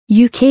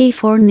UK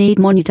foreign aid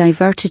money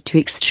diverted to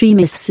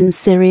extremists in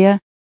Syria.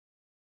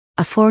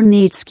 A foreign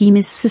aid scheme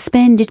is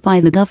suspended by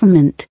the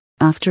government,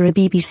 after a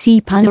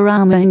BBC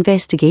Panorama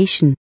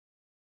investigation.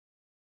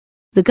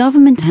 The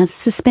government has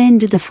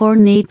suspended a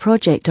foreign aid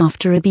project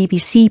after a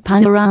BBC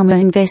Panorama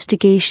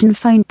investigation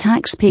found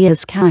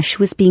taxpayers' cash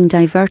was being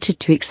diverted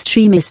to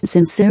extremists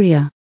in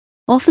Syria.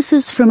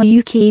 Officers from a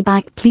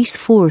UK-backed police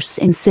force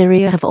in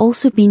Syria have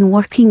also been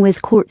working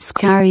with courts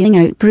carrying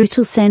out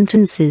brutal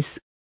sentences.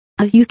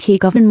 A UK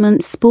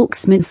government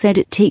spokesman said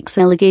it takes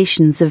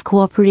allegations of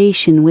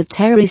cooperation with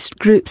terrorist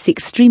groups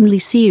extremely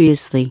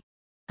seriously.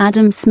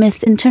 Adam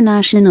Smith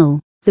International,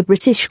 the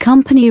British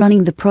company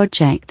running the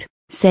project,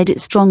 said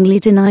it strongly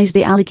denies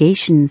the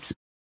allegations.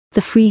 The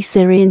Free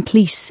Syrian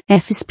Police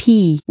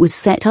 (FSP) was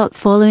set up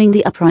following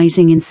the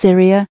uprising in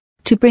Syria,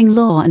 to bring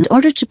law and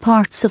order to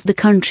parts of the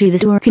country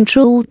that were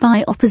controlled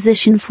by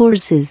opposition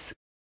forces.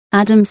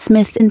 Adam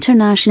Smith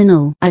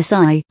International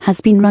 (SI) has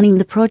been running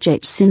the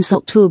project since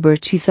October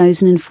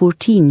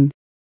 2014.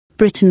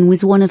 Britain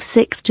was one of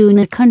 6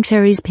 donor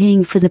countries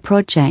paying for the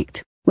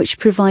project, which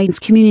provides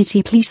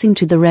community policing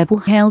to the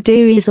rebel-held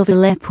areas of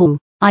Aleppo,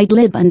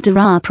 Idlib and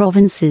Daraa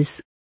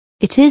provinces.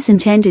 It is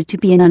intended to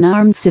be an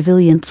unarmed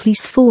civilian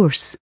police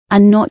force,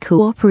 and not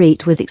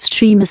cooperate with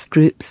extremist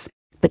groups,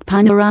 but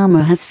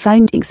Panorama has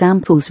found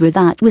examples where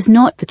that was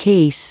not the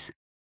case.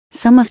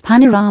 Some of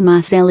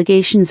Panorama's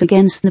allegations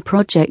against the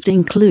project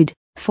include,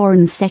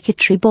 Foreign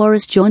Secretary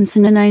Boris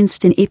Johnson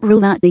announced in April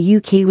that the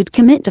UK would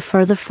commit a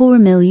further £4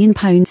 million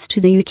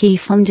to the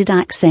UK-funded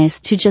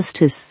Access to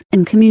Justice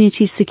and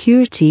Community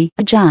Security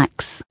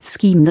 (AJAX)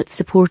 scheme that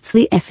supports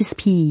the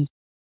FSP.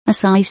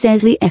 SI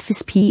says the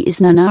FSP is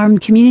an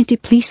unarmed community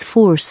police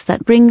force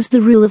that brings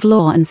the rule of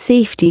law and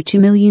safety to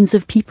millions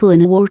of people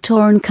in a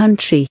war-torn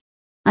country.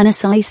 An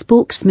SI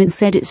spokesman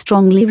said it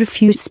strongly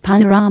refutes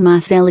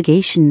Panorama's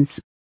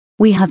allegations.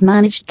 We have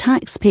managed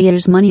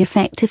taxpayers' money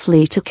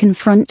effectively to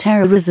confront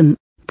terrorism,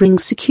 bring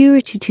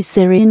security to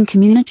Syrian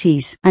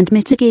communities and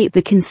mitigate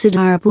the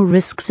considerable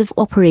risks of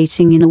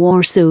operating in a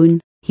war zone,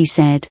 he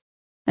said.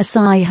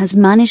 SI has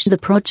managed the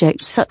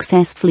project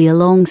successfully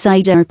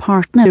alongside our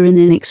partner in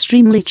an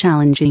extremely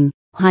challenging,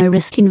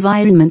 high-risk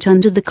environment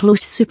under the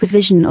close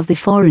supervision of the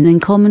Foreign and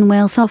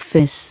Commonwealth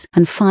Office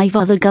and 5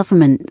 other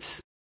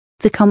governments.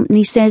 The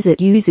company says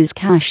it uses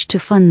cash to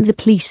fund the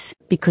police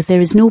because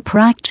there is no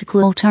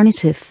practical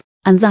alternative,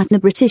 and that the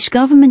British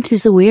government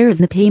is aware of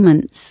the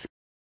payments.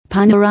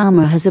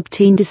 Panorama has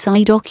obtained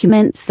SI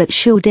documents that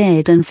show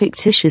dead and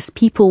fictitious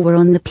people were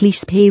on the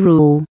police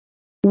payroll.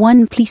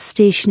 One police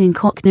station in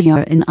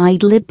Kokniyar in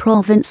Idlib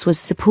province was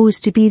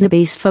supposed to be the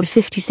base for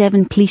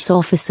 57 police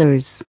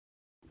officers.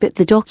 But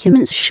the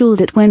documents show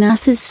that when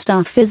ASA's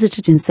staff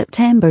visited in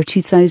September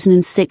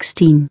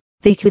 2016,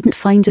 they couldn't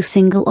find a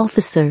single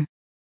officer.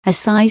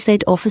 SI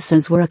said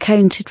officers were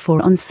accounted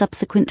for on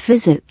subsequent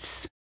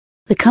visits.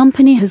 The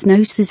company has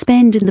now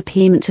suspended the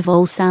payment of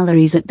all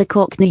salaries at the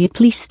Kokniyar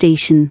police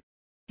station.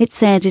 It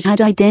said it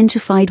had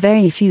identified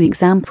very few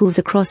examples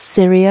across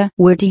Syria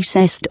where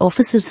deceased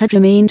officers had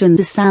remained on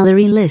the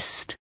salary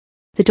list.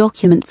 The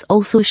documents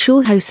also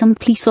show how some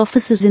police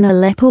officers in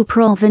Aleppo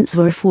province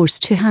were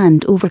forced to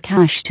hand over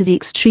cash to the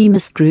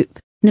extremist group,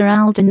 Nur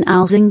al-Din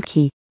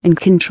al-Zinki, in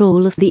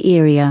control of the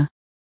area.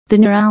 The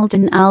Nur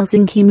al-Din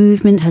al-Zinki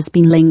movement has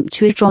been linked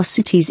to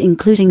atrocities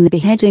including the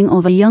beheading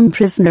of a young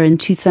prisoner in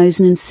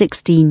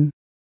 2016.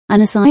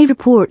 An SI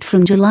report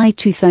from July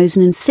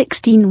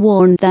 2016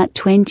 warned that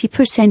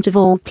 20% of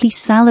all police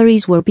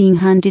salaries were being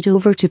handed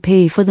over to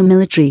pay for the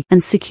military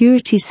and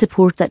security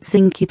support that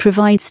Zinki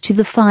provides to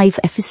the 5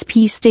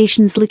 FSP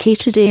stations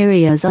located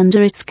areas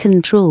under its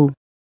control.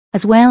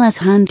 As well as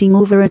handing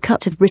over a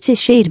cut of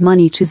British aid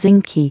money to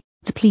Zinki,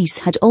 the police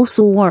had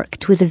also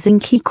worked with the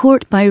Zinki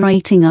court by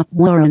writing up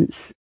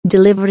warrants,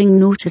 delivering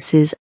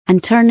notices,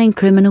 and turning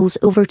criminals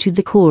over to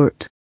the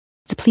court.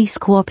 The police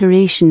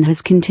cooperation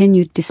has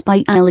continued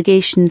despite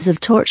allegations of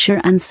torture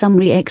and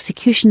summary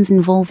executions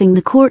involving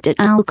the court at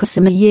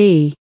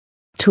Al-Qasimiyyah.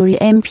 Tory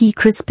MP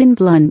Crispin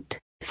Blunt,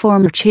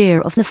 former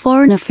chair of the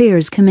Foreign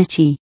Affairs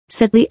Committee,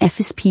 said the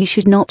FSP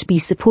should not be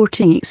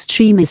supporting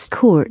extremist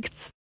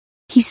courts.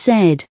 He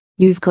said,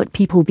 "You've got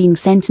people being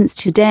sentenced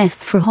to death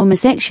for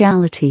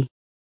homosexuality.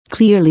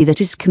 Clearly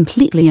that is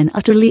completely and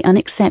utterly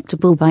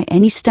unacceptable by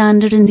any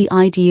standard, and the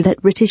idea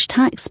that British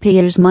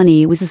taxpayers'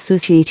 money was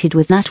associated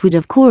with that would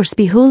of course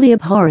be wholly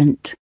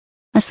abhorrent."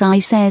 SI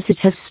says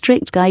it has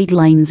strict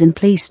guidelines in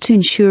place to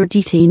ensure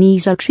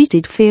detainees are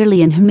treated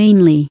fairly and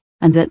humanely,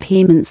 and that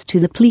payments to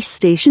the police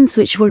stations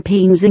which were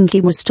paying Zinki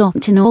were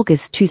stopped in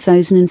August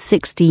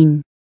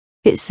 2016.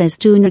 It says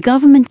donor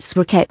governments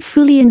were kept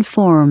fully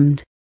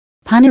informed.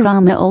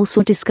 Panorama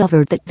also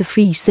discovered that the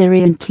Free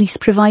Syrian Police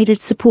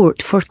provided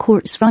support for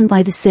courts run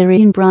by the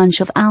Syrian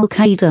branch of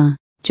Al-Qaeda,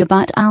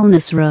 Jabhat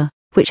al-Nusra,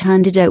 which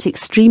handed out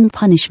extreme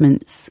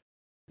punishments.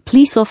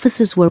 Police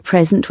officers were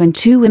present when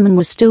 2 women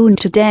were stoned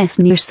to death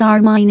near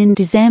Sarmine in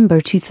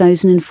December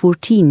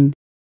 2014.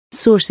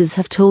 Sources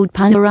have told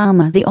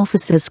Panorama the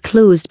officers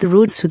closed the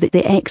road so that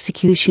the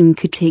execution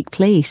could take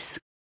place.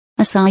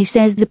 Asai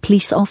says the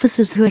police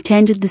officers who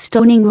attended the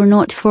stoning were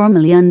not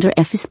formally under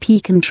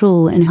FSP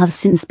control and have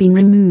since been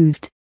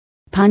removed.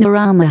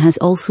 Panorama has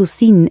also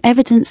seen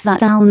evidence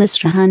that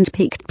al-Nusra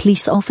handpicked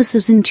police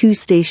officers in 2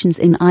 stations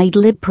in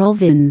Idlib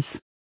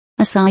province.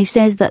 Asai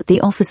says that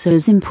the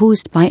officers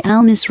imposed by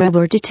al-Nusra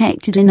were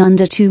detected in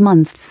under 2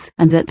 months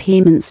and that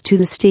payments to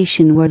the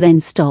station were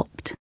then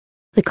stopped.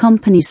 The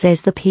company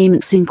says the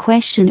payments in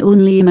question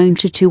only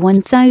amounted to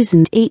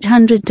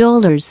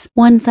 $1,800,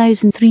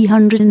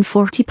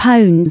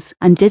 £1,340,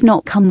 and did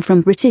not come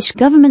from British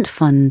government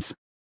funds.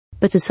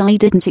 But Asai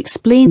didn't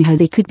explain how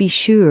they could be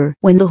sure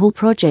when the whole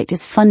project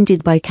is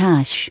funded by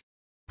cash.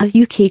 A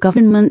UK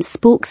government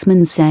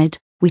spokesman said,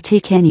 "We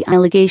take any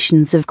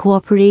allegations of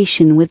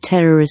cooperation with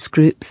terrorist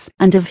groups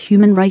and of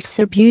human rights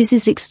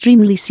abuses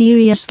extremely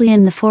seriously,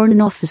 and the Foreign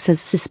Office has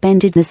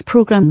suspended this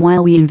programme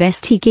while we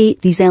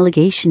investigate these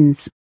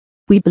allegations.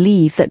 We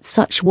believe that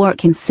such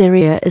work in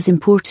Syria is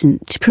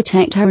important to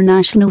protect our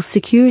national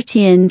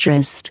security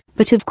interest,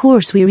 but of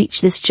course we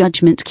reach this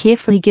judgment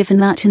carefully given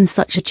that in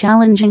such a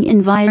challenging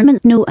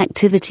environment no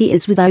activity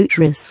is without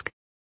risk.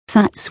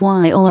 That's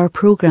why all our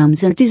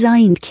programmes are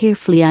designed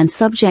carefully and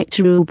subject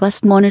to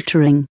robust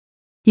monitoring."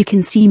 You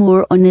can see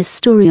more on this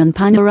story on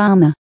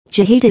Panorama.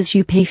 Jihad as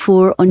You Pay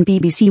For on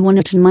BBC One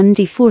on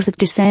Monday 4th of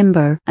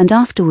December and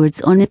afterwards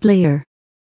on iPlayer.